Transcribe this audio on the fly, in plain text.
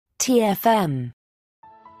TFM.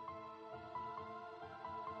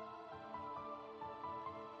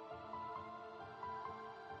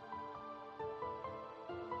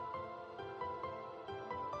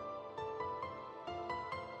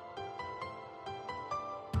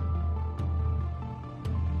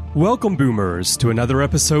 Welcome, Boomers, to another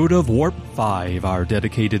episode of Warp 5, our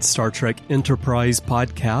dedicated Star Trek Enterprise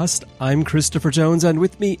podcast. I'm Christopher Jones, and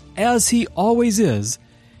with me, as he always is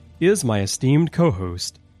my esteemed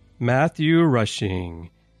co-host, Matthew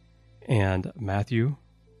Rushing. And Matthew,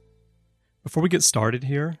 before we get started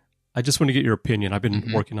here, I just want to get your opinion. I've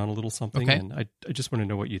been working on a little something, and I just want to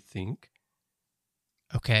know what you think.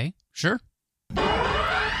 Okay, sure.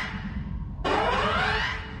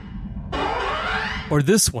 Or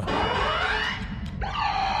this one.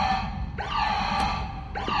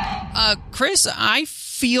 Chris, I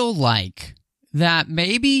feel like that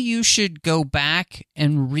maybe you should go back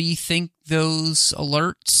and rethink those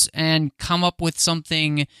alerts and come up with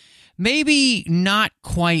something maybe not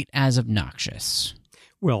quite as obnoxious.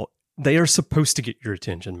 Well, they are supposed to get your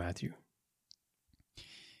attention, Matthew.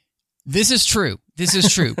 This is true.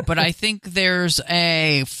 But I think there's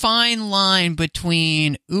a fine line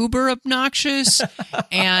between uber obnoxious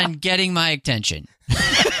and getting my attention.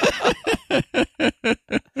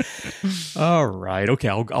 All right. Okay,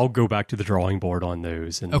 I'll go back to the drawing board on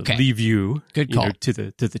those and leave you, Good call. to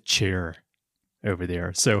the chair over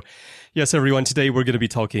there. So, yes, everyone, today we're going to be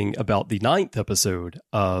talking about the 9th episode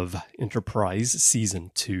of Enterprise Season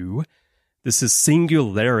 2. This is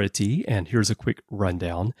Singularity, and here's a quick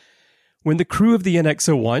rundown. When the crew of the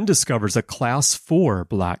NX-01 discovers a Class 4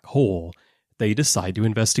 black hole, they decide to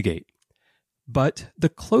investigate. But the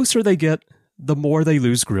closer they get, the more they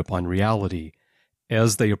lose grip on reality.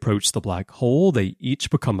 As they approach the black hole, they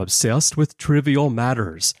each become obsessed with trivial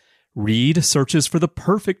matters. Reed searches for the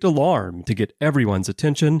perfect alarm to get everyone's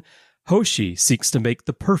attention. Hoshi seeks to make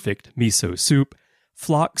the perfect miso soup.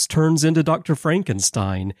 Phlox turns into Dr.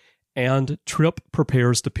 Frankenstein. And Trip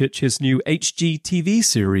prepares to pitch his new HGTV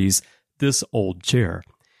series, This Old Chair.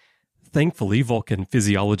 Thankfully, Vulcan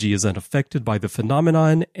physiology is unaffected by the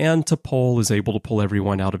phenomenon, and T'Pol is able to pull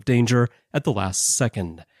everyone out of danger at the last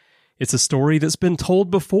second. It's a story that's been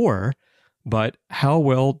told before, but how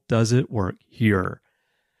well does it work here?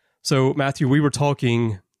 So, Matthew, we were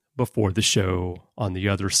talking before the show on the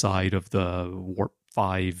other side of the Warp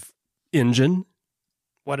 5 engine,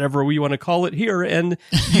 whatever we want to call it here, and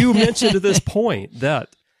you mentioned at this point that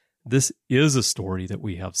this is a story that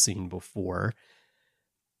we have seen before.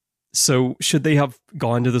 So should they have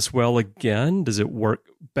gone to this well again? Does it work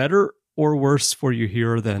better or worse for you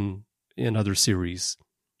here than in other series?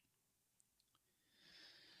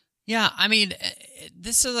 Yeah, I mean,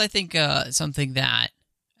 this is, I think, something that,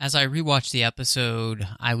 as I rewatched the episode,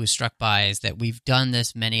 I was struck by is that we've done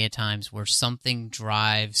this many a times where something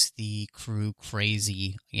drives the crew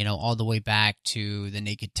crazy, all the way back to the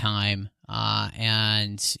Naked Time.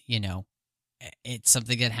 And, it's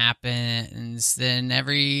something that happens in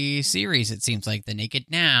every series, it seems like. The Naked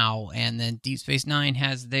Now, and then Deep Space Nine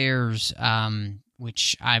has theirs,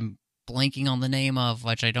 which I'm blanking on the name of,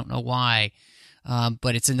 which I don't know why.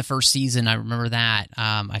 But it's in the first season. I remember that.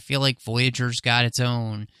 I feel like Voyager's got its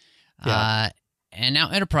own. Yeah. And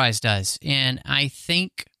now Enterprise does. And I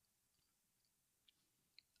think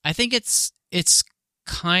it's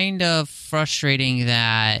kind of frustrating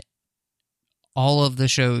that all of the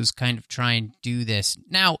shows kind of try and do this.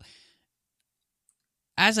 Now,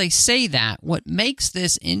 as I say that, what makes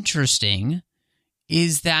this interesting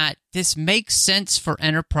is that this makes sense for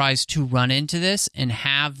Enterprise to run into this and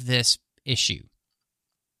have this issue.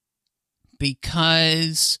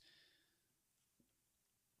 Because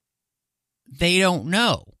they don't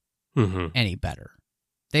know any better.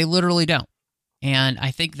 They literally don't. And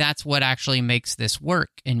I think that's what actually makes this work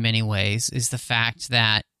in many ways, is the fact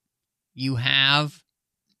that you have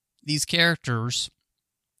these characters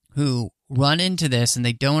who run into this and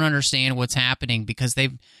they don't understand what's happening because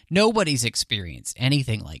nobody's experienced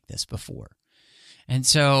anything like this before. And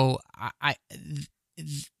so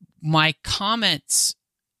my comments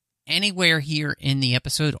anywhere here in the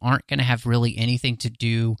episode aren't going to have really anything to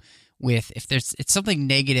do with, if it's something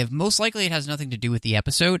negative, most likely it has nothing to do with the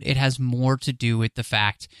episode. It has more to do with the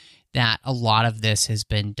fact that a lot of this has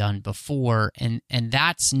been done before, and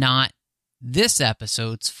that's not this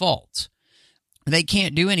episode's fault. They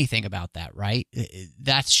can't do anything about that, right?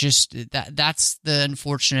 That's just that's the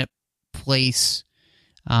unfortunate place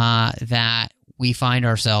that we find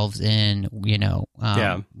ourselves in,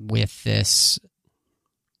 with this,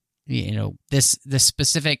 this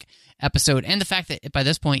specific episode, and the fact that by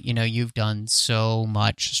this point, you've done so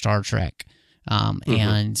much Star Trek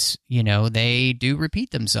And, they do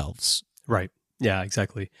repeat themselves. Right. Yeah,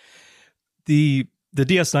 exactly. The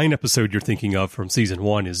DS9 episode you're thinking of from season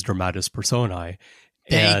 1 is Dramatis Personae.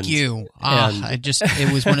 Thank you.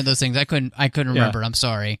 It was one of those things I couldn't remember. Yeah. I'm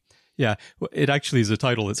sorry. Yeah, it actually is a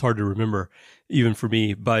title that's hard to remember, even for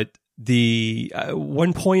me. But the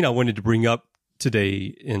one point I wanted to bring up today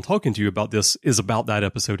in talking to you about this is about that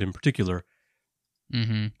episode in particular.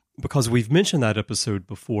 Mm-hmm. Because we've mentioned that episode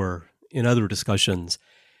before in other discussions.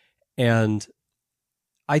 And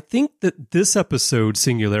I think that this episode,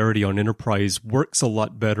 Singularity on Enterprise, works a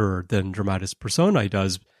lot better than Dramatis Personae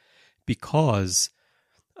does because,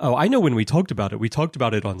 I know when we talked about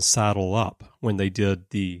it on Saddle Up when they did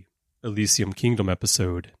the Elysium Kingdom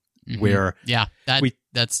episode, where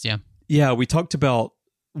we talked about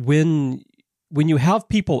when you have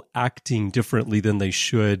people acting differently than they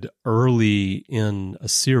should early in a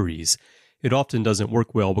series, it often doesn't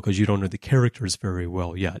work well because you don't know the characters very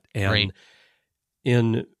well yet. And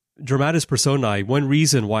in Dramatis Personae, one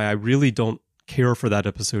reason why I really don't care for that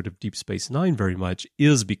episode of Deep Space Nine very much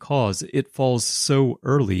is because it falls so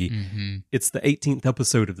early. Mm-hmm. It's the 18th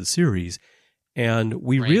episode of the series, and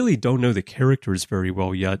we really don't know the characters very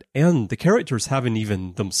well yet, and the characters haven't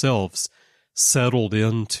even themselves settled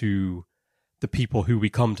into the people who we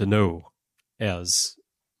come to know as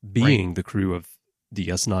being the crew of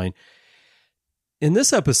DS9. In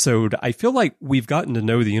this episode, I feel like we've gotten to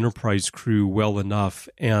know the Enterprise crew well enough,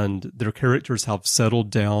 and their characters have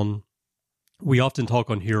settled down. We often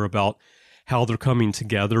talk on here about how they're coming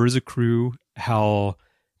together as a crew, how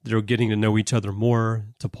they're getting to know each other more.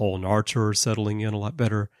 T'Pol and Archer are settling in a lot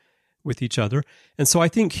better with each other. And so I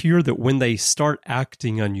think here that when they start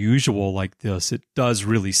acting unusual like this, it does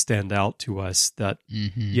really stand out to us that,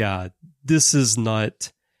 this is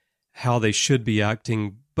not how they should be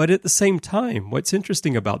acting. But at the same time, what's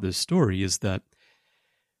interesting about this story is that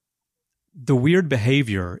the weird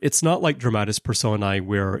behavior, it's not like Dramatis Personae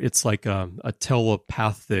where it's like a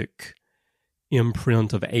telepathic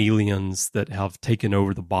imprint of aliens that have taken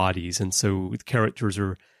over the bodies. And so the characters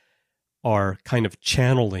are kind of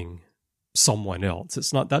channeling someone else.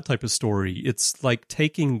 It's not that type of story. It's like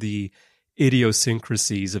taking the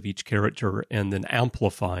idiosyncrasies of each character and then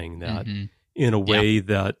amplifying that in a way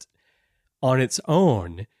that on its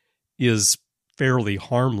own is fairly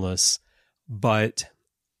harmless, but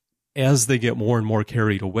as they get more and more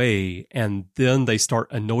carried away and then they start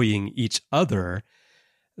annoying each other,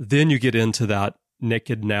 then you get into that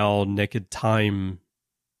naked now, naked time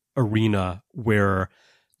arena where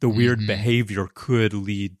the weird behavior could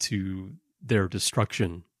lead to their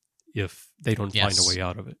destruction if they don't find a way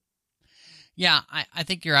out of it. Yeah, I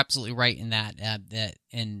think you're absolutely right in that.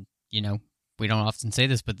 We don't often say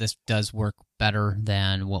this, but this does work better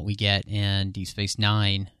than what we get in Deep Space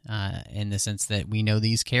Nine, in the sense that we know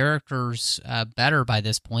these characters better by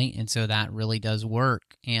this point, and so that really does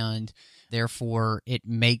work. And therefore, it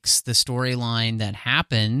makes the storyline that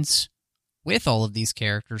happens with all of these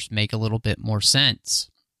characters make a little bit more sense,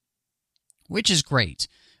 which is great.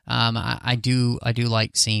 I do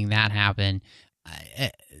like seeing that happen.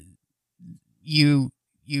 You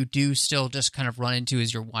do still just kind of run into,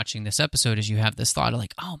 as you're watching this episode, as you have this thought of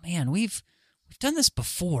like, oh man, we've done this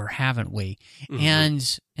before, haven't we?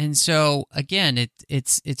 And so again,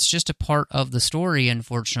 it's just a part of the story,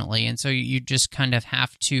 unfortunately. And so you just kind of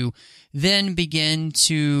have to then begin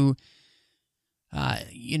to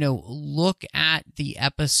look at the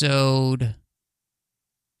episode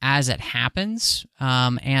as it happens,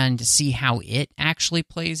 and see how it actually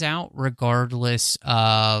plays out, regardless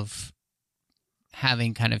of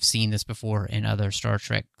having kind of seen this before in other Star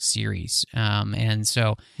Trek series. And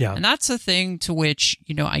that's the thing to which,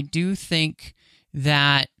 I do think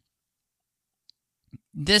that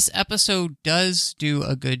this episode does do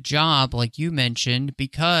a good job, like you mentioned,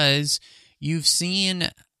 because you've seen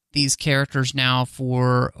these characters now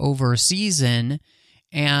for over a season,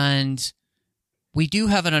 and we do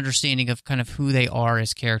have an understanding of kind of who they are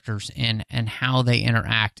as characters and how they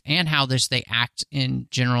interact and how they act in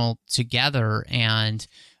general together, and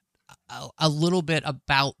a little bit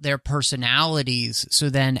about their personalities. So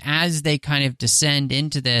then as they kind of descend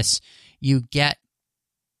into this, you get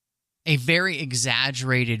a very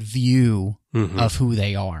exaggerated view of who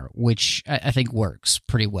they are, which I think works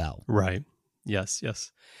pretty well. Right. Yes.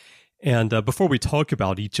 And before we talk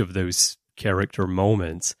about each of those character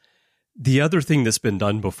moments, the other thing that's been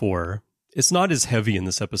done before, it's not as heavy in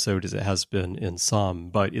this episode as it has been in some,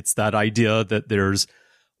 but it's that idea that there's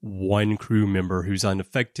one crew member who's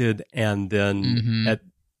unaffected, and then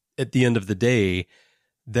at the end of the day,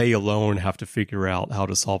 they alone have to figure out how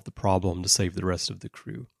to solve the problem to save the rest of the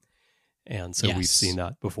crew. And so Yes. we've seen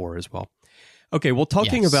that before as well. Okay, well,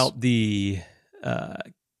 talking Yes. about the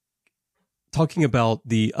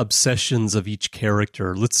obsessions of each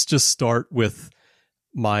character, let's just start with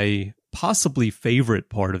my possibly favorite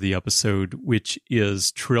part of the episode, which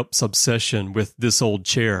is Trip's obsession with this old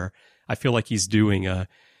chair. I feel like he's going to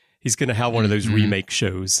have one of those remake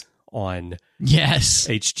shows on Yes.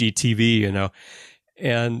 HGTV, you know,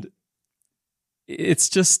 and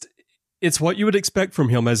it's what you would expect from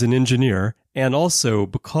him as an engineer. And also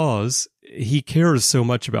because he cares so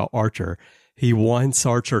much about Archer, he wants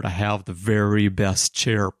Archer to have the very best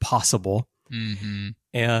chair possible. Mm-hmm.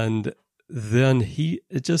 And then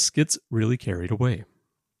it just gets really carried away.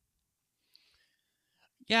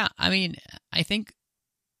 Yeah, I mean, I think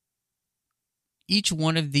each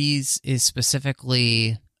one of these is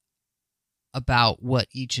specifically about what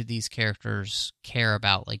each of these characters care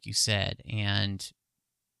about, like you said, and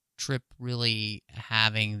Trip really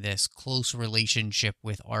having this close relationship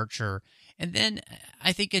with Archer. And then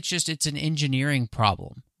I think it's an engineering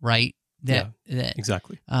problem, right? That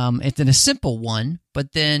exactly. It's a simple one,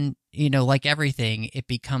 but then, you know, like everything, it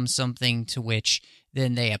becomes something to which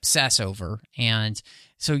then they obsess over. And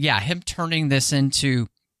so, yeah, him turning this into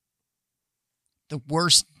the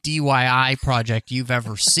worst DIY project you've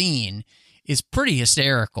ever seen is pretty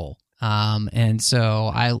hysterical. And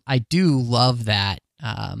so I do love that,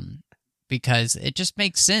 because it just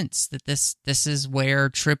makes sense that this is where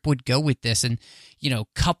Trip would go with this. And, you know,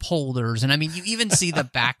 cup holders. And I mean, you even see the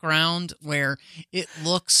background where it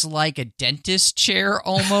looks like a dentist chair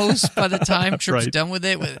almost by the time Trip's done with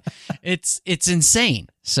it. It's insane.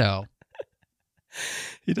 So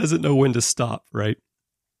he doesn't know when to stop, right?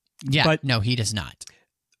 Yeah, no, he does not.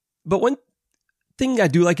 But one thing I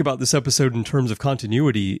do like about this episode in terms of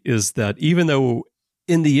continuity is that even though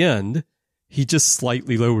in the end he just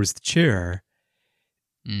slightly lowers the chair,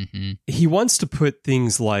 he wants to put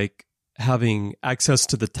things like having access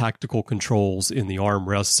to the tactical controls in the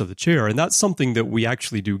armrests of the chair. And that's something that we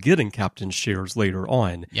actually do get in Captain's chairs later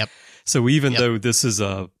on. Yep. So even though this is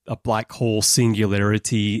a black hole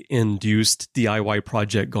singularity induced DIY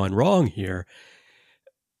project gone wrong here,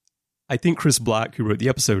 I think Chris Black, who wrote the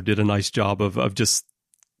episode, did a nice job of just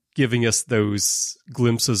giving us those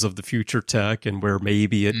glimpses of the future tech and where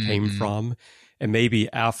maybe it came from. And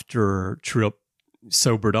maybe after Trip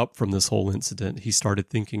sobered up from this whole incident, he started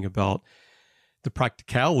thinking about the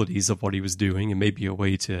practicalities of what he was doing and maybe a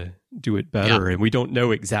way to do it better. And we don't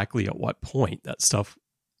know exactly at what point that stuff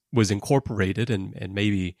was incorporated, and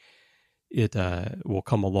maybe it will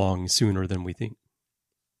come along sooner than we think.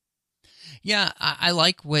 Yeah, I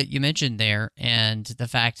like what you mentioned there, and the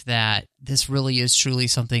fact that this really is truly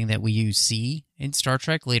something that we see in Star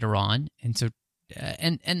Trek later on. And so,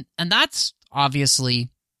 and that's obviously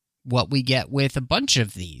what we get with a bunch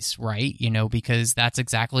of these, right? You know, because that's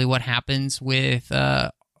exactly what happens with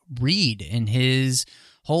Reed and his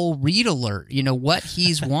whole Reed alert. You know, what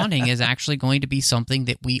he's wanting is actually going to be something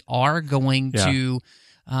that we are going to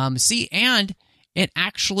see, and it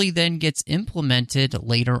actually then gets implemented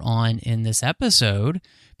later on in this episode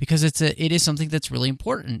because it is something that's really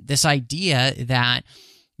important. This idea that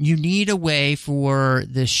you need a way for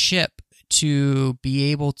the ship to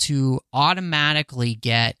be able to automatically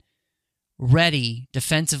get ready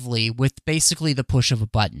defensively with basically the push of a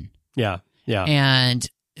button. Yeah. And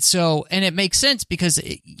so, and it makes sense because,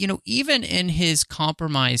 you know, even in his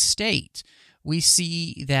compromised state, we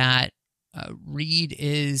see that Reed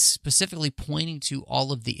is specifically pointing to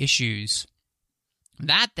all of the issues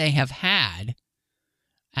that they have had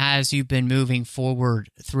as you've been moving forward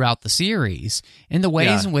throughout the series in the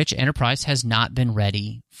ways in which Enterprise has not been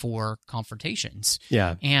ready for confrontations.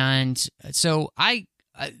 Yeah. And so I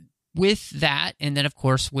with that, and then of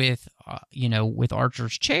course with with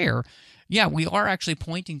Archer's chair, we are actually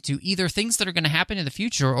pointing to either things that are going to happen in the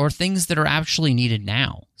future or things that are actually needed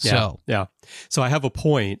now. So I have a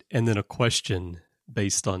point and then a question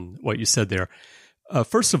based on what you said there.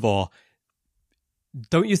 First of all,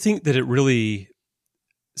 don't you think that it really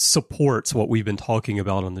supports what we've been talking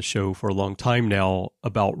about on the show for a long time now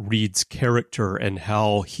about Reed's character and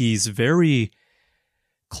how he's very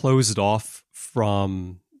closed off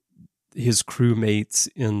from his crewmates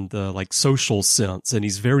in the social sense, and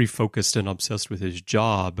he's very focused and obsessed with his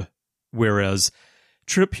job, whereas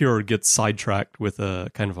Trip here gets sidetracked with a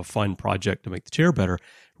kind of a fun project to make the chair better.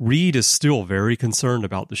 Reed is still very concerned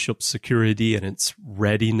about the ship's security and its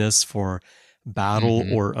readiness for battle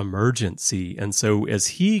or emergency. And so as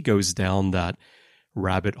he goes down that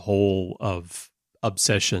rabbit hole of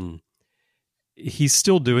obsession, he's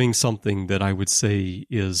still doing something that I would say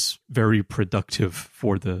is very productive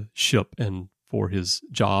for the ship and for his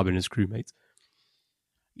job and his crewmates.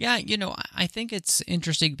 Yeah, I think it's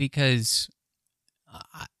interesting because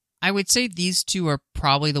I would say these two are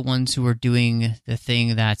probably the ones who are doing the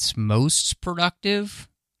thing that's most productive.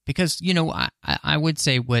 Because I would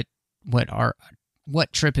say what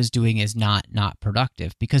Trip is doing is not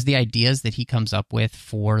productive, because the ideas that he comes up with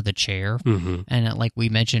for the chair, and like we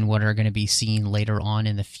mentioned, what are going to be seen later on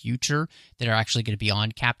in the future that are actually going to be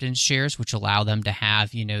on captain's chairs, which allow them to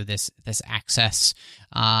have this access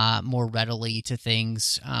more readily to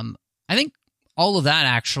things. I think all of that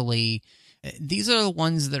actually, these are the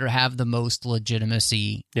ones that have the most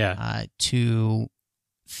legitimacy to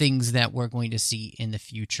things that we're going to see in the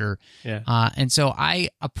future. And so I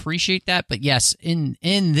appreciate that. But yes, in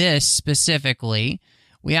this specifically,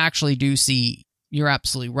 we actually do see, you're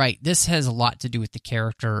absolutely right. This has a lot to do with the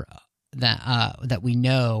character that we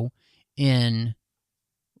know in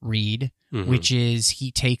Reed, which is he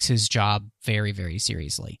takes his job very, very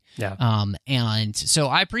seriously. And so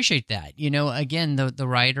I appreciate that. Again, the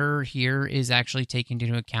writer here is actually taking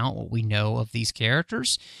into account what we know of these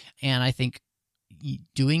characters. And I think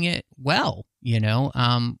doing it well,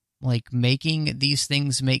 like making these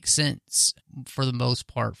things make sense for the most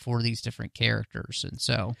part for these different characters. And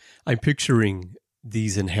so I'm picturing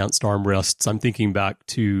these enhanced armrests. I'm thinking back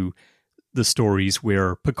to the stories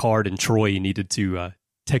where Picard and Troy needed to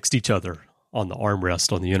text each other on the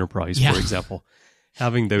armrest on the Enterprise, for example.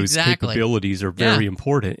 Having those capabilities are very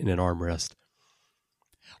important in an armrest.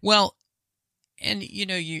 Well, and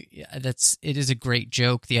it is a great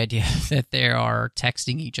joke, the idea that they are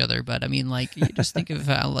texting each other. But I mean, like, you just think of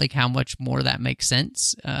how much more that makes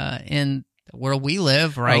sense in the world we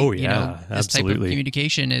live, right? Oh yeah, this absolutely. type of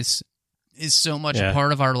communication is so much a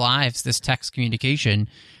part of our lives. This text communication.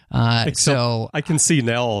 So I can see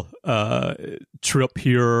now, Trip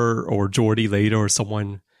here or Geordi later or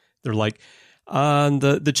someone. They're like,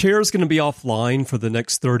 the chair is going to be offline for the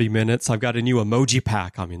next 30 minutes. I've got a new emoji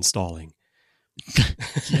pack I'm installing.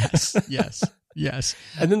 Yes.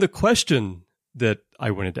 And then the question that I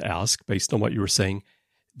wanted to ask, based on what you were saying,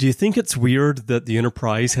 do you think it's weird that the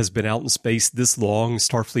Enterprise has been out in space this long,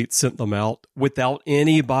 Starfleet sent them out without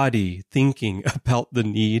anybody thinking about the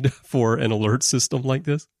need for an alert system like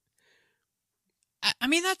this? I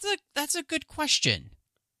mean, that's a good question.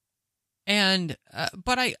 And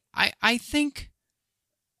but I think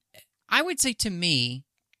I would say, to me,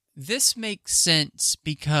 this makes sense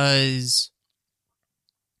because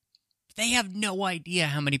they have no idea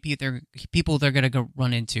how many people they're going to go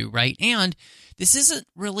run into, right? And this isn't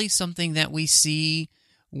really something that we see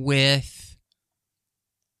with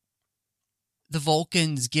the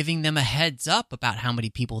Vulcans giving them a heads up about how many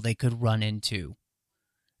people they could run into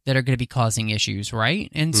that are going to be causing issues,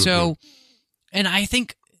 right? And so, and I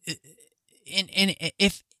think, and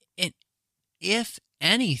if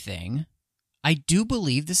anything, I do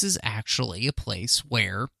believe this is actually a place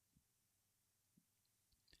where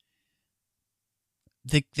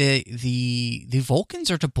the Vulcans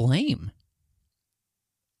are to blame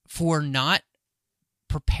for not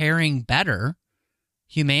preparing better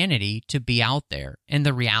humanity to be out there and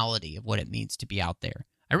the reality of what it means to be out there.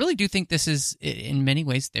 I really do think this is, in many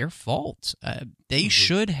ways, their fault. They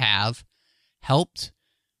should have helped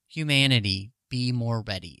humanity be more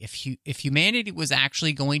ready. If humanity was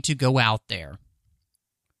actually going to go out there,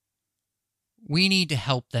 we need to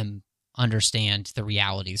help them understand the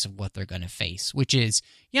realities of what they're going to face, which is,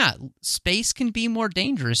 space can be more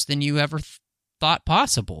dangerous than you ever thought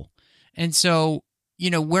possible. And so,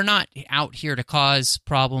 we're not out here to cause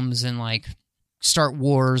problems and start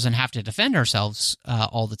wars and have to defend ourselves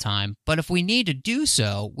all the time. But if we need to do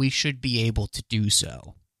so, we should be able to do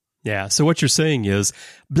so. Yeah, so what you're saying is,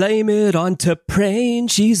 blame it on T'Prane,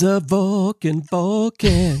 she's a Vulcan.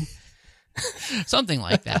 Something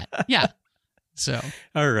like that, yeah. So,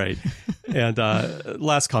 all right. And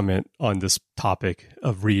last comment on this topic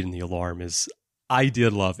of Reed and the alarm is, I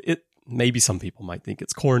did love it. Maybe some people might think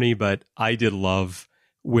it's corny, but I did love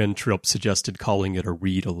when Trip suggested calling it a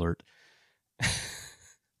Reed alert.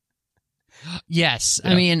 Yes.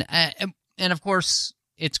 Yeah. I mean, and of course,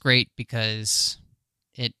 it's great because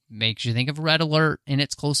it makes you think of Red Alert, and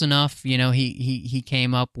it's close enough. He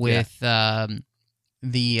came up with the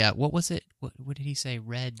what was it? What did he say?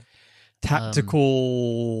 Red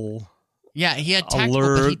tactical. Yeah, he had tactical,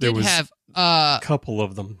 alert. But he did have a couple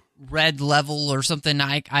of them. Red level or something.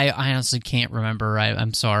 I honestly can't remember.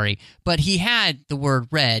 I'm sorry, but he had the word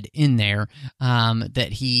red in there that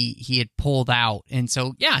he had pulled out, and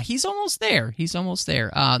so he's almost there.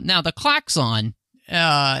 Now the klaxon,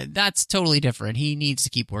 that's totally different. He needs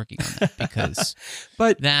to keep working on that because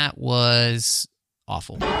but that was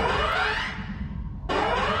awful.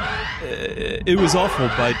 it was awful,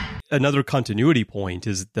 but another continuity point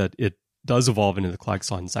is that it does evolve into the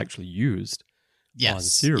klaxon is actually used on the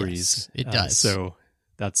series. Yes, it does. So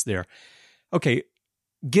that's there. Okay,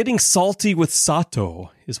 getting salty with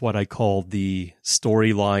Sato is what I call the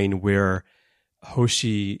storyline where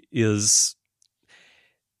Hoshi is...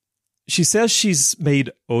 She says she's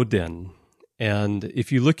made oden, and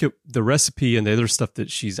if you look at the recipe and the other stuff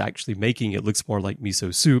that she's actually making, it looks more like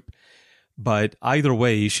miso soup. But either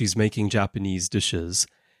way, she's making Japanese dishes.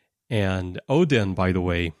 And oden, by the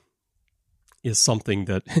way, is something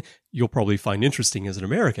that you'll probably find interesting as an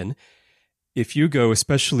American. If you go,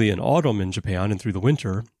 especially in autumn in Japan and through the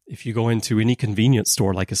winter, if you go into any convenience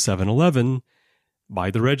store like a 7-Eleven,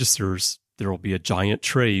 by the registers, there will be a giant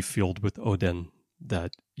tray filled with oden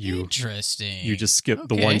that you just skip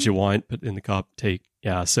the ones you want, put in the cup, take.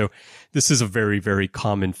 Yeah, so this is a very, very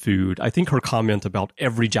common food. I think her comment about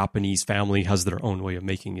every Japanese family has their own way of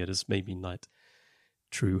making it is maybe not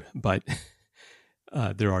true, but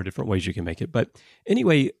there are different ways you can make it. But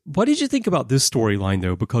anyway, what did you think about this storyline,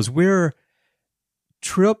 though? Because where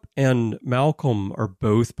Trip and Malcolm are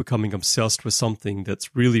both becoming obsessed with something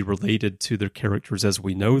that's really related to their characters as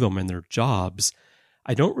we know them and their jobs,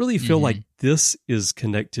 I don't really feel like this is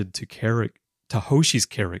connected to Hoshi's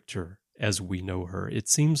character as we know her. It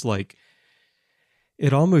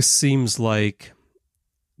almost seems like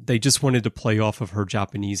they just wanted to play off of her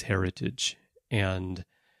Japanese heritage, and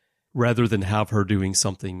rather than have her doing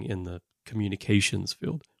something in the communications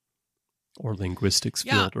field or linguistics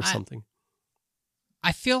field or something.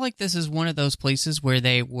 I feel like this is one of those places where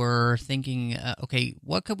they were thinking, okay,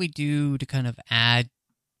 what could we do to kind of add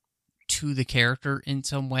to the character in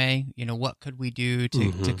some way? You know, what could we do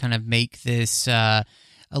to kind of make this a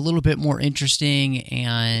little bit more interesting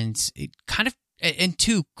and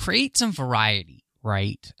to create some variety,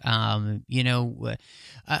 right?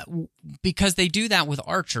 Because they do that with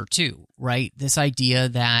Archer too, right? This idea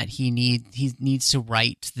that he needs to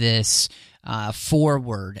write this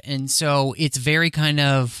forward, and so it's very kind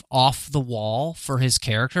of off the wall for his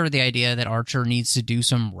character. The idea that Archer needs to do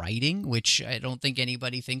some writing, which I don't think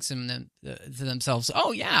anybody thinks to themselves,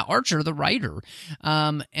 "Oh yeah, Archer, the writer,"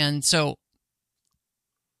 and so.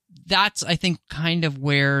 That's, I think, kind of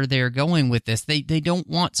where they're going with this. They don't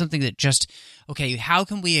want something that just, okay, how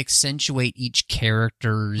can we accentuate each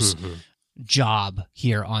character's job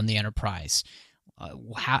here on the Enterprise?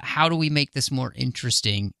 How do we make this more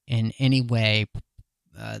interesting in any way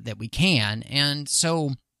that we can? And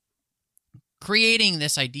so creating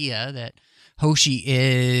this idea that Hoshi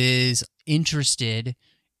is interested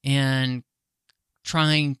in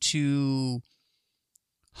trying to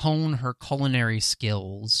hone her culinary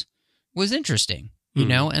skills was interesting, you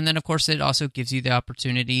know? And then, of course, it also gives you the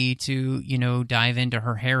opportunity to, dive into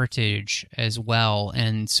her heritage as well.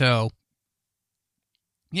 And so,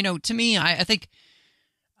 to me, I think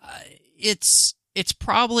it's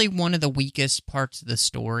probably one of the weakest parts of the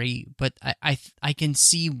story, but I can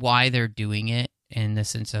see why they're doing it in the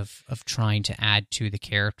sense of trying to add to the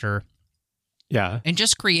character. Yeah. And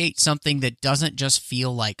just create something that doesn't just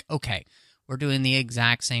feel like, okay, we're doing the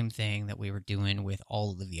exact same thing that we were doing with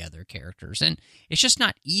all of the other characters, and it's just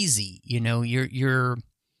not easy.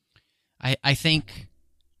 I think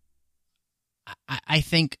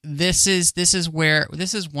this is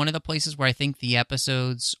one of the places where I think the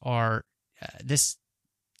episodes are. This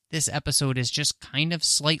episode is just kind of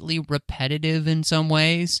slightly repetitive in some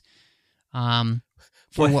ways, for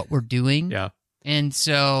what we're doing. Yeah, and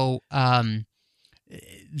so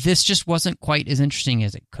this just wasn't quite as interesting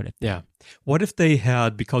as it could have been. Yeah. What if they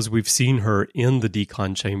had, because we've seen her in the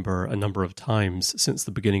decon chamber a number of times since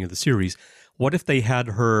the beginning of the series, what if they had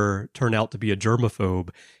her turn out to be a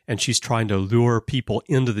germaphobe and she's trying to lure people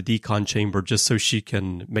into the decon chamber just so she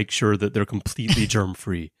can make sure that they're completely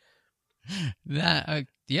germ-free? I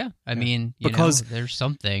mean, there's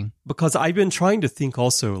something. Because I've been trying to think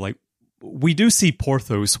also, like, we do see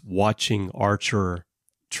Porthos watching Archer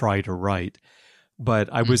try to write, but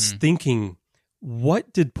I was thinking,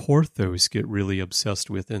 what did Porthos get really obsessed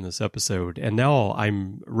with in this episode? And now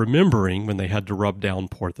I'm remembering when they had to rub down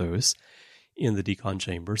Porthos in the decon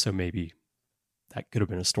chamber, so maybe that could have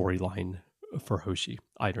been a storyline for Hoshi.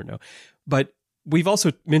 I don't know. But we've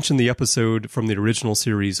also mentioned the episode from the original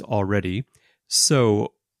series already.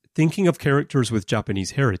 So thinking of characters with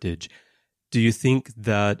Japanese heritage, do you think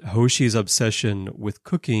that Hoshi's obsession with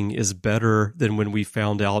cooking is better than when we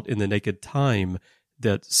found out in The Naked Time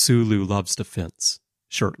that Sulu loves to fence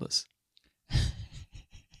shirtless?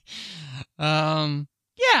 Yeah.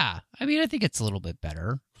 I mean, I think it's a little bit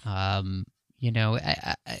better. I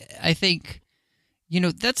think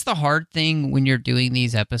that's the hard thing when you're doing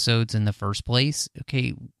these episodes in the first place.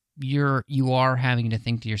 Okay, you are having to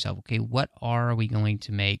think to yourself, okay, what are we going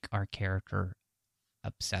to make our character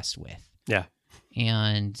obsessed with? Yeah.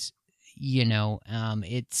 And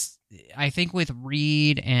it's, I think with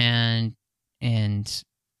Reed and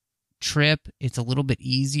Trip, it's a little bit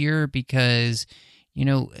easier because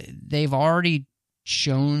they've already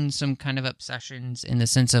shown some kind of obsessions in the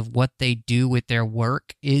sense of what they do with their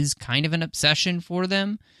work is kind of an obsession for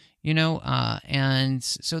them, and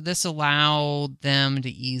so this allowed them to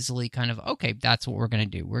easily kind of, okay, that's what we're going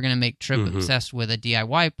to do. We're going to make Trip obsessed with a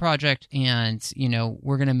DIY project, and,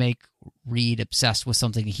 we're going to make Reed obsessed with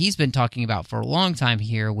something that he's been talking about for a long time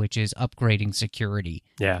here, which is upgrading security.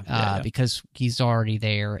 Because he's already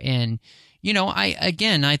there. And,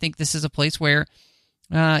 I think this is a place where,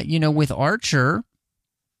 with Archer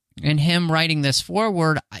and him writing this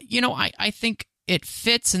forward, I think it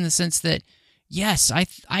fits in the sense that, yes,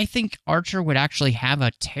 I think Archer would actually have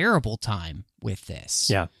a terrible time with this.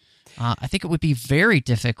 Yeah. I think it would be very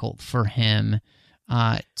difficult for him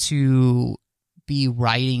to be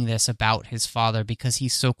writing this about his father because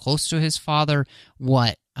he's so close to his father.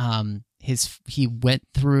 What he went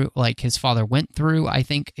through, like his father went through, I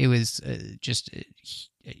think it was just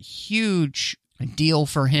a huge deal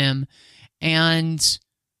for him. And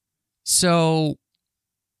so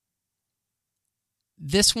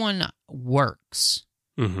this one works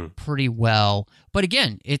pretty well, but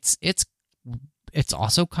again, it's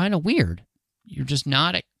also kind of weird. You're just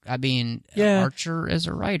not. I mean, Archer as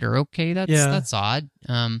a writer, okay, that's odd.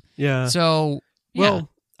 So well,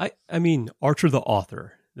 I mean, Archer the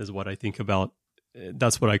author is what I think about.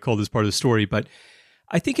 That's what I call this part of the story, but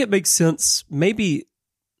I think it makes sense. Maybe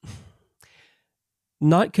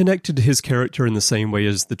not connected to his character in the same way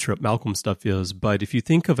as the Trip Malcolm stuff is, but if you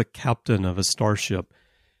think of a captain of a starship,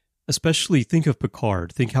 especially think of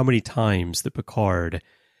Picard, think how many times that Picard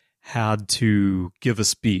had to give a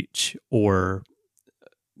speech, or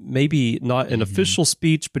maybe not an official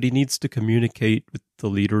speech, but he needs to communicate with the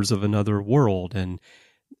leaders of another world,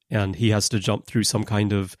 and he has to jump through some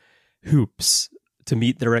kind of hoops to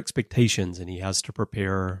meet their expectations, and he has to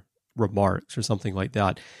prepare remarks or something like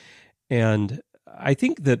that. And I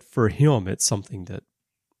think that for him, it's something that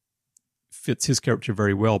fits his character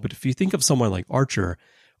very well. But if you think of someone like Archer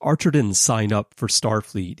didn't sign up for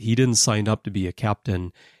Starfleet. He didn't sign up to be a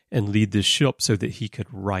captain and lead this ship so that he could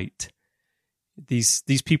write. These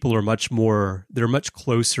people are they're much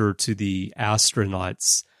closer to the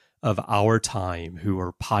astronauts of our time who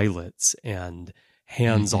are pilots and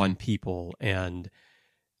hands-on people, and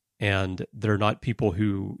they're not people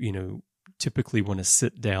who, typically want to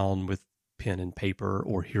sit down with pen and paper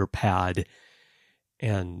or hear pad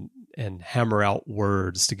and hammer out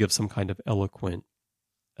words to give some kind of eloquent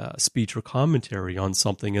speech or commentary on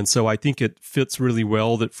something. And so I think it fits really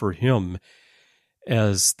well that for him,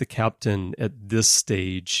 as the captain at this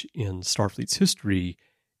stage in Starfleet's history,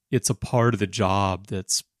 it's a part of the job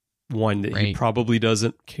that's one that he probably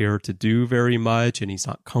doesn't care to do very much, and he's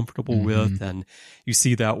not comfortable with. And you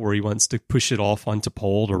see that where he wants to push it off onto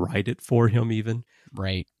Paul to write it for him even.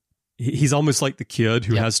 Right. He's almost like the kid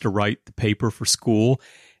who has to write the paper for school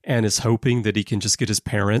and is hoping that he can just get his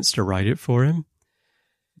parents to write it for him.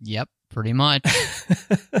 Yep, pretty much.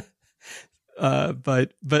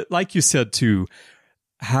 But like you said too,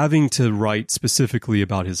 having to write specifically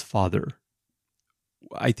about his father,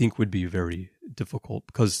 I think would be very difficult,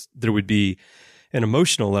 because there would be an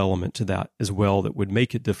emotional element to that as well that would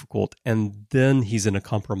make it difficult. And then he's in a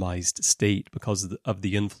compromised state because of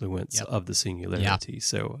the influence of the Singularity.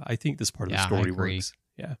 So I think this part of the story works.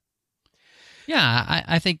 Yeah. Yeah,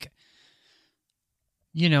 I think,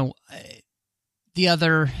 the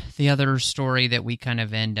other story that we kind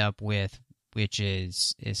of end up with, which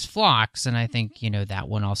is Phlox, and I think, that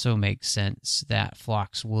one also makes sense, that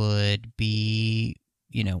Phlox would be,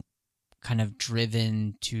 kind of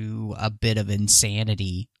driven to a bit of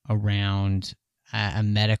insanity around a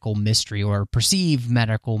medical mystery or a perceived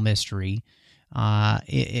medical mystery.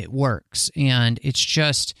 It works. And it's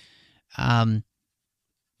just,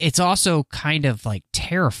 it's also kind of like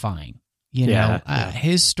terrifying.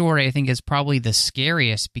 His story, I think, is probably the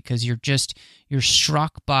scariest, because you're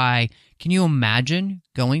struck by, can you imagine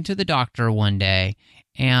going to the doctor one day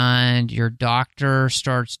and your doctor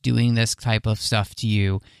starts doing this type of stuff to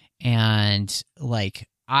you? And like,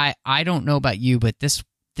 I don't know about you, but this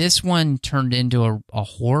one turned into a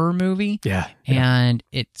horror movie. Yeah. And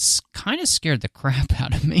it's kind of scared the crap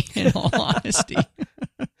out of me, in all honesty.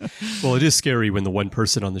 Well, it is scary when the one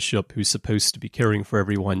person on the ship who's supposed to be caring for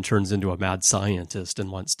everyone turns into a mad scientist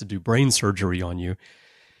and wants to do brain surgery on you.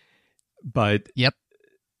 But Yep.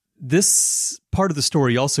 this part of the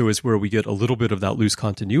story also is where we get a little bit of that loose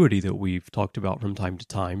continuity that we've talked about from time to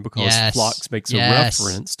time, because Phlox makes a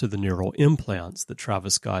reference to the neural implants that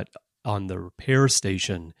Travis got on the repair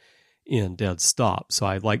station in Dead Stop. So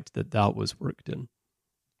I liked that was worked in.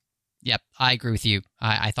 Yep, I agree with you.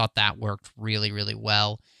 I thought that worked really, really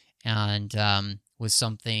well, and was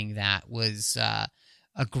something that was a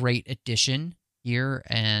great addition here.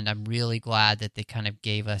 And I'm really glad that they kind of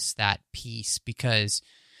gave us that piece, because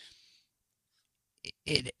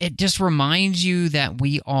it just reminds you that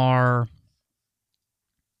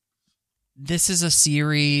this is a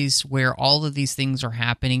series where all of these things are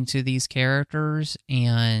happening to these characters,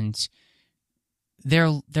 and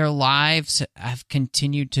their lives have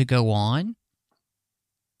continued to go on.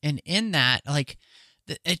 And in that, like,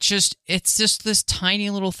 it's just this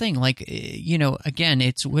tiny little thing. Like, again,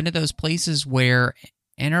 it's one of those places where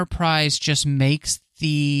Enterprise just makes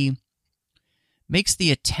the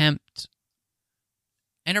attempt.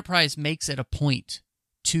 Enterprise makes it a point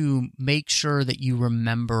to make sure that you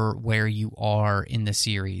remember where you are in the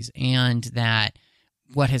series, and that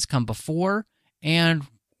what has come before and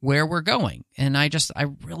where we're going. And I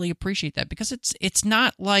really appreciate that, because it's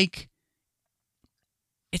not like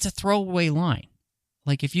it's a throwaway line.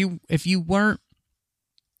 Like, if you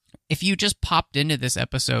just popped into this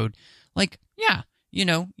episode, like, yeah,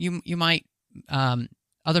 you might,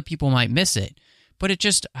 other people might miss it. But it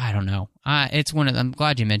just, I don't know. It's one of them. I'm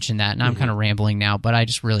glad you mentioned that, and I'm kind of rambling now, but I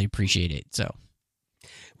just really appreciate it. So,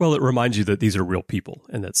 well, it reminds you that these are real people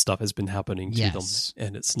and that stuff has been happening to them, yes,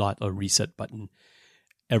 and it's not a reset button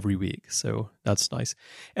every week. So that's nice.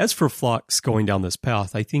 As for Phlox going down this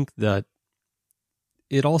path, I think that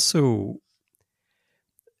it also,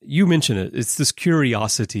 you mentioned it, it's this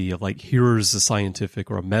curiosity of, like, here's a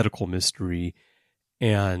scientific or a medical mystery,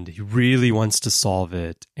 and he really wants to solve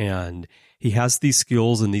it, and he has these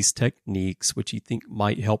skills and these techniques which he think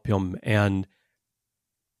might help him. And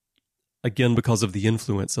again, because of the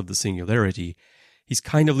influence of the Singularity, he's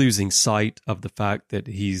kind of losing sight of the fact that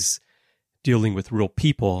he's dealing with real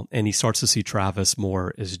people, and he starts to see Travis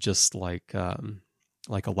more as just like a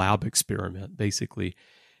lab experiment, basically.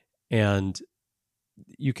 And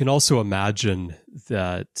you can also imagine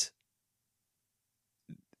that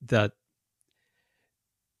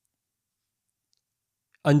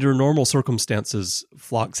under normal circumstances,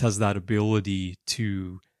 Phlox has that ability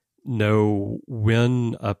to know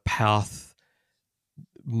when a path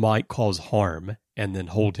might cause harm and then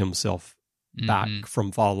hold himself back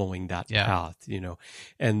from following that path,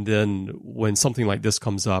 And then when something like this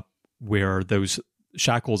comes up, where those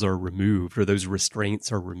shackles are removed or those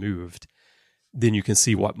restraints are removed, then you can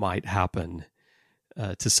see what might happen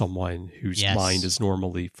to someone whose mind is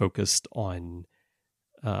normally focused on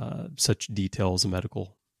such details,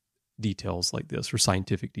 medical details like this, or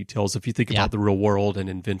scientific details. If you think about the real world and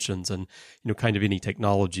inventions, and kind of any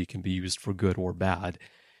technology can be used for good or bad,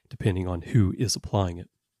 depending on who is applying it.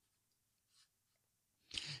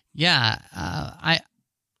 Yeah,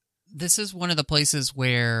 this is one of the places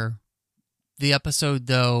where the episode,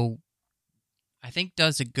 though, I think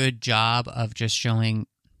does a good job of just showing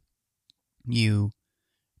you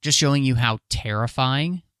how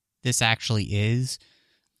terrifying this actually is.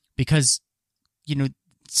 Because,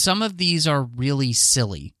 some of these are really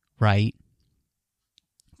silly, right?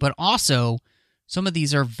 But also, some of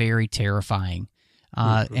these are very terrifying.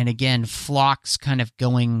 And again, Phlox kind of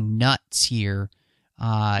going nuts here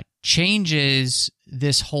changes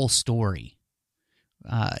this whole story.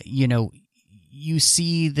 You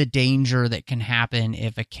see the danger that can happen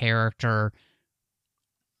if a character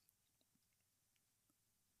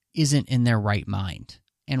isn't in their right mind,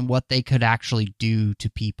 and what they could actually do to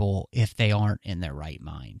people if they aren't in their right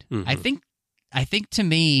mind. I think to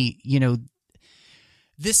me,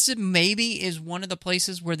 this maybe is one of the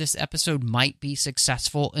places where this episode might be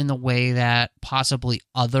successful in the way that possibly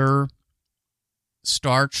other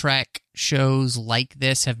Star Trek shows like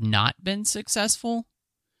this have not been successful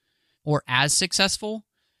or as successful.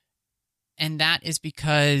 And that is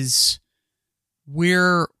because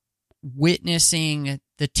we're witnessing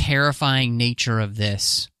the terrifying nature of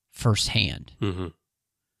this firsthand.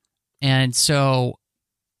 And so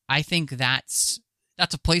I think that's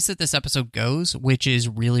a place that this episode goes, which is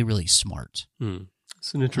really, really smart.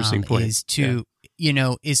 It's an interesting point. Is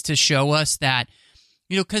to show us that,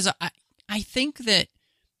 because I think that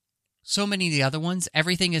so many of the other ones,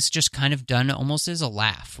 everything is just kind of done almost as a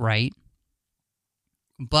laugh, right?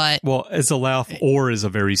 But as a laugh or as a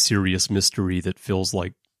very serious mystery that feels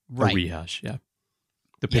like a rehash,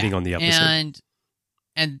 depending on the episode.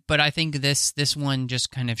 But I think this one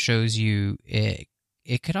just kind of shows you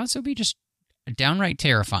it could also be just downright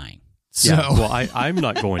terrifying. So, yeah, well, I'm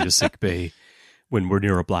not going to sick bay when we're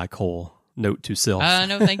near a black hole. Note to self.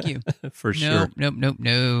 No, thank you. For sure. Nope,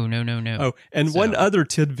 no. Oh, and one other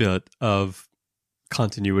tidbit of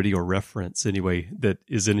continuity or reference, anyway, that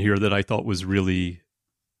is in here that I thought was really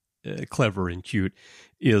clever and cute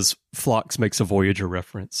is Phlox makes a Voyager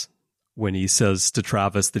reference when he says to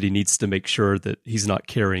Travis that he needs to make sure that he's not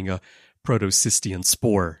carrying a protocysteine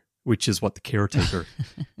spore, which is what the caretaker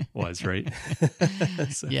was, right?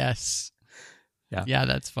 So, yes. Yeah. Yeah,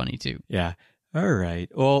 that's funny too. Yeah. All right.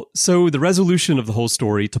 Well, so the resolution of the whole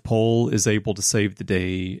story, T'Pol is able to save the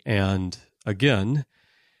day. And again,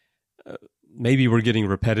 maybe we're getting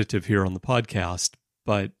repetitive here on the podcast,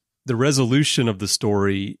 but the resolution of the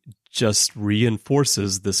story just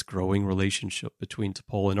reinforces this growing relationship between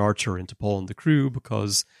T'Pol and Archer and T'Pol and the crew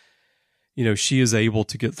because, you know, she is able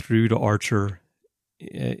to get through to Archer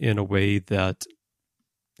in a way that,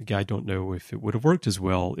 I don't know if it would have worked as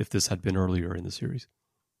well if this had been earlier in the series.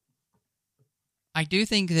 I do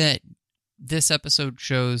think that this episode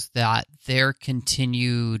shows that their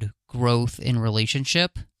continued growth in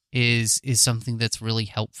relationship is something that's really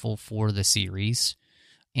helpful for the series.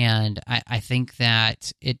 And I think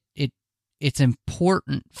that it's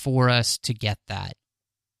important for us to get that.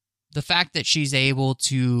 The fact that she's able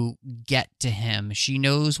to get to him, she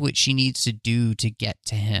knows what she needs to do to get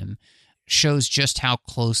to him, shows just how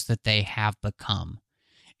close that they have become.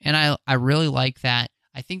 And I really like that.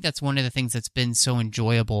 I think that's one of the things that's been so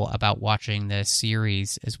enjoyable about watching this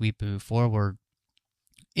series as we move forward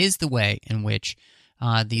is the way in which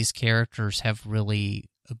these characters have really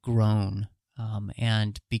grown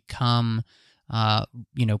and become,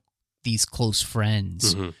 these close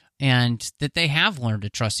friends, and that they have learned to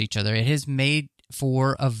trust each other. It has made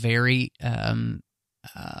for a very fun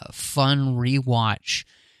rewatch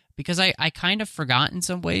because I kind of forgot in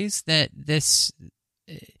some ways that this...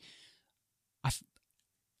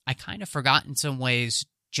 I kind of forgot in some ways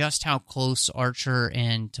just how close Archer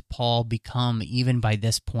and T'Pol become even by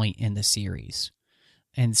this point in the series.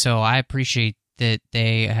 And so I appreciate that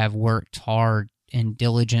they have worked hard and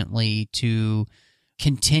diligently to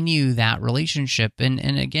continue that relationship. And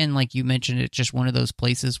again, like you mentioned, it's just one of those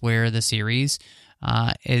places where the series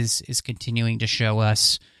is continuing to show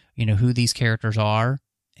us, who these characters are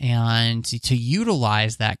and to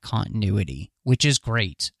utilize that continuity, which is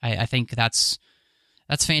great. I think that's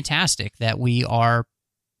fantastic that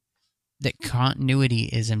that continuity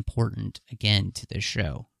is important again to this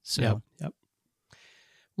show. So, Yep.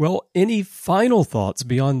 Well, any final thoughts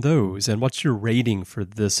beyond those? And what's your rating for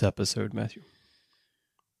this episode, Matthew?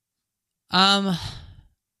 I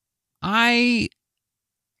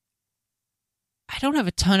don't have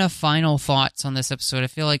a ton of final thoughts on this episode. I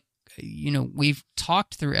feel like, we've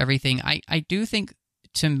talked through everything. I do think,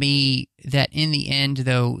 to me, that in the end,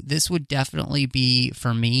 though, this would definitely be,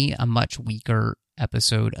 for me, a much weaker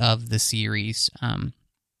episode of the series. I'm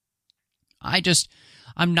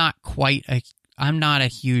not a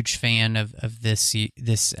huge fan of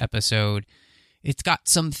this episode. It's got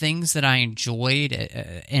some things that I enjoyed,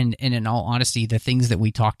 and in all honesty, the things that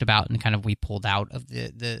we talked about and kind of we pulled out of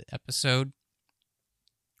the episode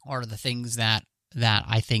are the things that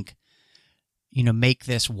I think, make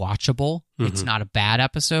this watchable. Mm-hmm. It's not a bad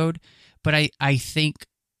episode, but I think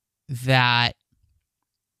that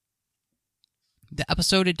the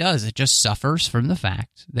episode it just suffers from the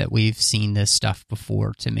fact that we've seen this stuff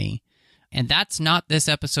before, to me. And that's not this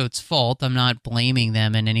episode's fault. I'm not blaming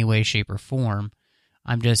them in any way, shape, or form.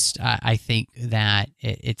 I think that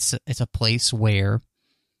it's a place where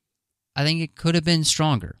I think it could have been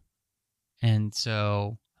stronger. And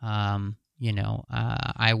so,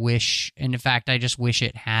 I wish, and in fact, I just wish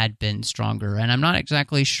it had been stronger. And I'm not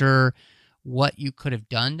exactly sure what you could have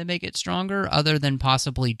done to make it stronger, other than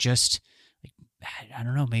possibly just, I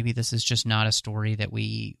don't know, maybe this is just not a story that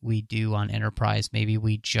we do on Enterprise. Maybe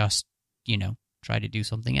we just, try to do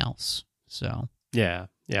something else. So yeah.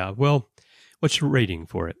 Well, what's your rating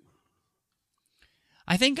for it?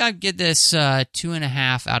 I think I'd give this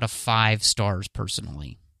 2.5 out of 5 stars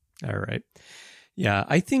personally. All right. Yeah,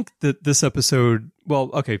 I think that this episode,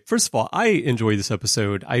 well, okay, first of all, I enjoy this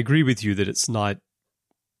episode. I agree with you that it's not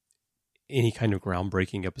any kind of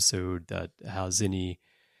groundbreaking episode that has any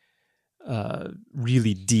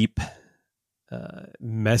really deep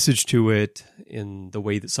message to it in the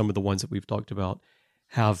way that some of the ones that we've talked about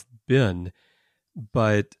have been.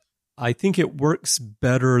 But I think it works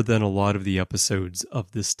better than a lot of the episodes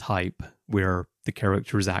of this type where the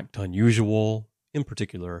characters act unusual in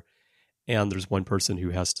particular, and there's one person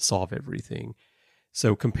who has to solve everything.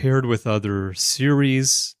 So compared with other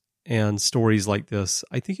series, and stories like this,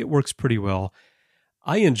 I think it works pretty well.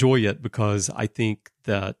 I enjoy it because I think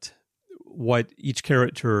that what each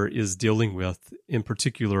character is dealing with, in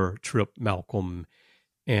particular Trip, Malcolm,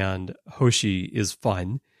 and Hoshi, is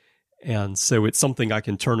fun. And so it's something I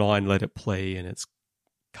can turn on, let it play, and it's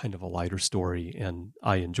kind of a lighter story, and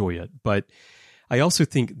I enjoy it. But I also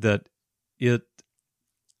think that it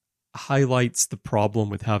highlights the problem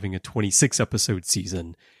with having a 26-episode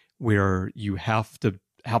season where you have to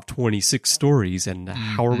have 26 stories, and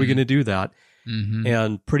how are we going to do that? Mm-hmm.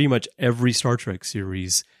 And pretty much every Star Trek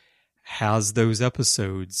series has those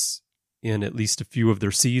episodes in at least a few of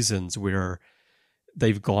their seasons where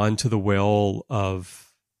they've gone to the well of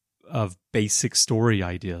basic story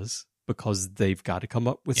ideas because they've got to come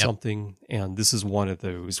up with something. And this is one of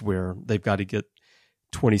those where they've got to get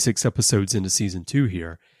 26 episodes into season 2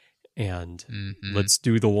 here. And let's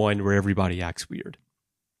do the one where everybody acts weird.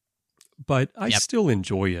 But I still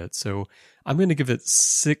enjoy it. So I'm going to give it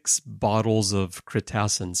 6 bottles of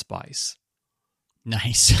Cretacean spice.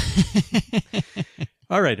 Nice.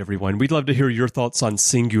 All right, everyone. We'd love to hear your thoughts on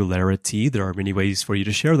Singularity. There are many ways for you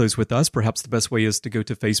to share those with us. Perhaps the best way is to go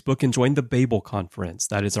to Facebook and join the Babel Conference.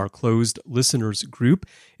 That is our closed listeners group.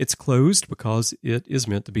 It's closed because it is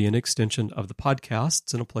meant to be an extension of the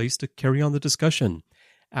podcasts and a place to carry on the discussion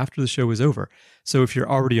after the show is over. So if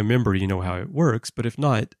you're already a member, you know how it works. But if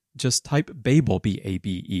not, just type Babel,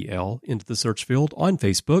 B-A-B-E-L, into the search field on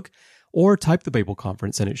Facebook, or type the Babel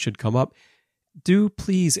Conference and it should come up. Do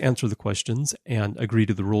please answer the questions and agree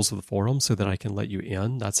to the rules of the forum so that I can let you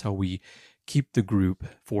in. That's how we keep the group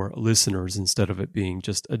for listeners instead of it being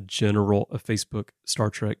just a general Facebook Star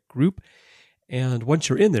Trek group. And once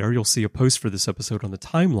you're in there, you'll see a post for this episode on the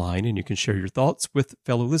timeline, and you can share your thoughts with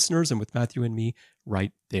fellow listeners and with Matthew and me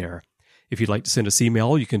right there. If you'd like to send us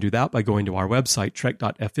email, you can do that by going to our website,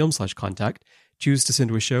 trek.fm/contact, choose to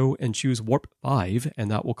send to a show, and choose Warp 5, and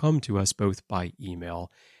that will come to us both by email.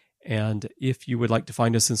 And if you would like to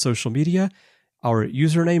find us in social media, our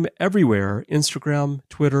username everywhere, Instagram,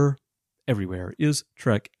 Twitter, everywhere, is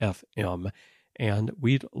TrekFM. And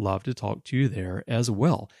we'd love to talk to you there as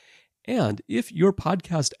well. And if your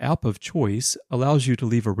podcast app of choice allows you to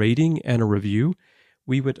leave a rating and a review,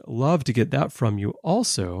 we would love to get that from you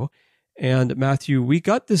also. And Matthew, we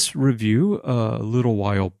got this review a little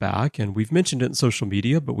while back, and we've mentioned it in social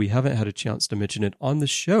media, but we haven't had a chance to mention it on the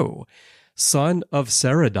show. Son of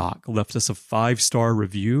Saradoc left us a 5-star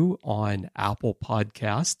review on Apple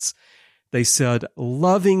Podcasts. They said,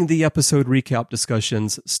 loving the episode recap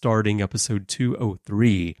discussions starting episode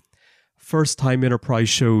 203. First-time Enterprise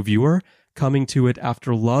show viewer, coming to it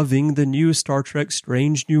after loving the new Star Trek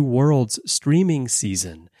Strange New Worlds streaming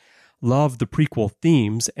season. Love the prequel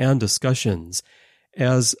themes and discussions.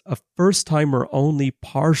 As a first-timer only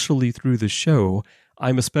partially through the show,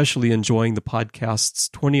 I'm especially enjoying the podcast's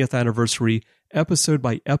 20th anniversary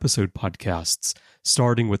episode-by-episode podcasts,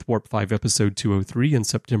 starting with Warp 5 episode 203 in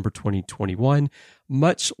September 2021,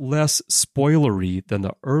 much less spoilery than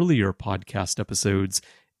the earlier podcast episodes,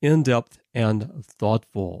 in-depth and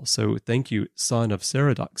thoughtful. So thank you, Son of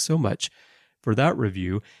Saradoc, so much for that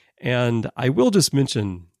review. And I will just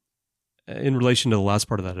mention, in relation to the last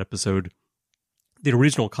part of that episode, the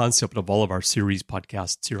original concept of all of our series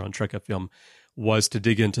podcasts here on Trek FM was to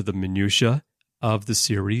dig into the minutia of the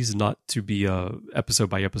series, not to be a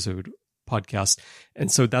episode-by-episode podcast. And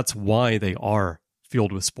so that's why they are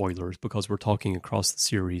filled with spoilers, because we're talking across the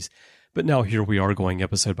series. But now here we are going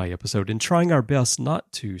episode by episode and trying our best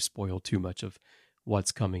not to spoil too much of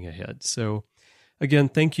what's coming ahead. So again,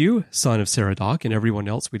 thank you, Son of Saradoc, and everyone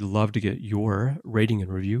else. We'd love to get your rating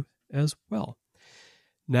and review as well.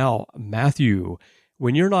 Now, Matthew,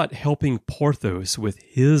 when you're not helping Porthos with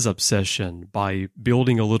his obsession by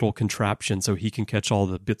building a little contraption so he can catch all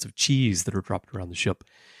the bits of cheese that are dropped around the ship,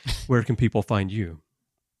 where can people find you?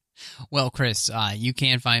 Well, Chris, you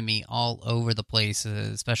can find me all over the place,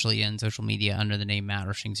 especially in social media under the name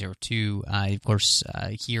MattRushing02. Of course,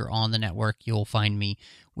 here on the network, you'll find me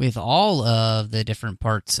with all of the different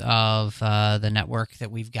parts of the network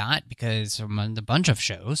that we've got, because among the bunch of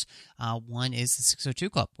shows, one is the 602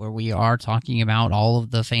 Club, where we are talking about all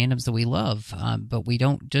of the fandoms that we love. But we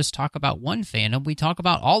don't just talk about one fandom, we talk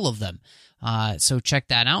about all of them. So check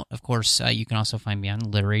that out. Of course, you can also find me on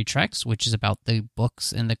Literary Treks, which is about the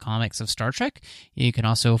books and the comics of Star Trek. You can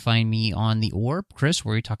also find me on The Orb, Chris,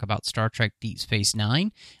 where we talk about Star Trek Deep Space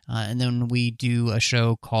Nine. And then we do a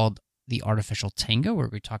show called The Artificial Tango, where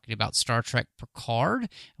we're talking about Star Trek Picard.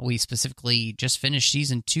 We specifically just finished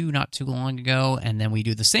season 2 not too long ago. And then we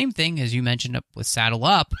do the same thing, as you mentioned, up with Saddle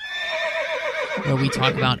Up, where we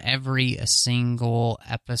talk about every single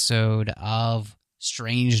episode of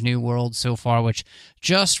Strange New World so far, which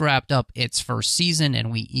just wrapped up its first season,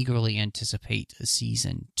 and we eagerly anticipate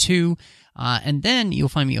season 2. And then you'll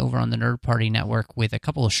find me over on the Nerd Party Network with a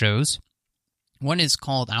couple of shows. One is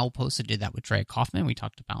called Owl Post. I did that with Trey Kaufman. We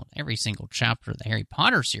talked about every single chapter of the Harry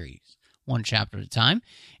Potter series, one chapter at a time.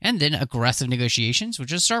 And then Aggressive Negotiations,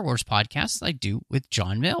 which is a Star Wars podcast I do with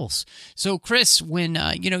John Mills. So, Chris, when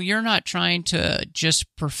you're not trying to just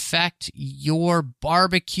perfect your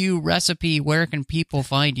barbecue recipe, where can people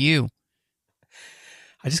find you?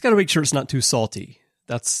 I just got to make sure it's not too salty.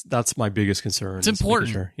 That's my biggest concern. It's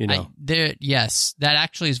important. Sure, yes, that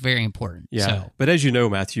actually is very important. Yeah, so. But as you know,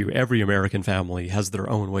 Matthew, every American family has their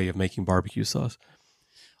own way of making barbecue sauce.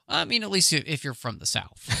 I mean, at least if you're from the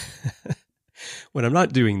South. When I'm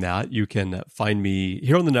not doing that, you can find me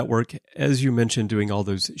here on the network, as you mentioned, doing all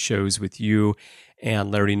those shows with you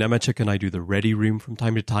and Larry Nemechek, and I do the Ready Room from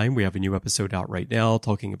time to time. We have a new episode out right now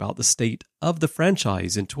talking about the state of the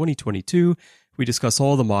franchise in 2022. We discuss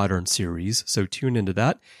all the modern series, so tune into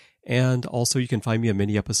that. And also, you can find me in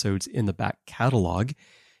many episodes in the back catalog.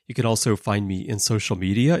 You can also find me in social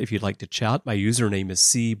media if you'd like to chat. My username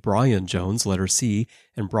is Bryan Jones, letter C,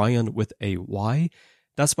 and Bryan with a Y.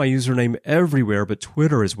 That's my username everywhere, but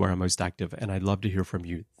Twitter is where I'm most active, and I'd love to hear from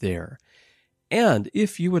you there. And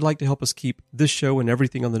if you would like to help us keep this show and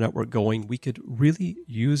everything on the network going, we could really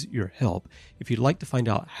use your help. If you'd like to find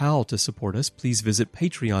out how to support us, please visit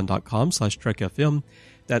patreon.com/TrekFM.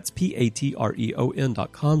 That's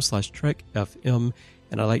patreon.com/TrekFM.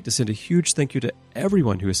 And I'd like to send a huge thank you to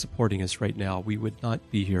everyone who is supporting us right now. We would not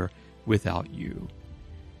be here without you.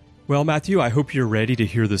 Well, Matthew, I hope you're ready to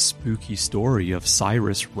hear the spooky story of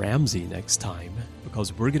Cyrus Ramsey next time,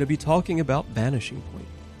 because we're going to be talking about Vanishing Point.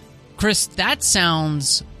 Chris, that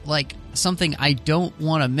sounds like something I don't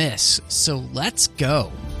want to miss, so let's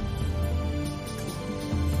go.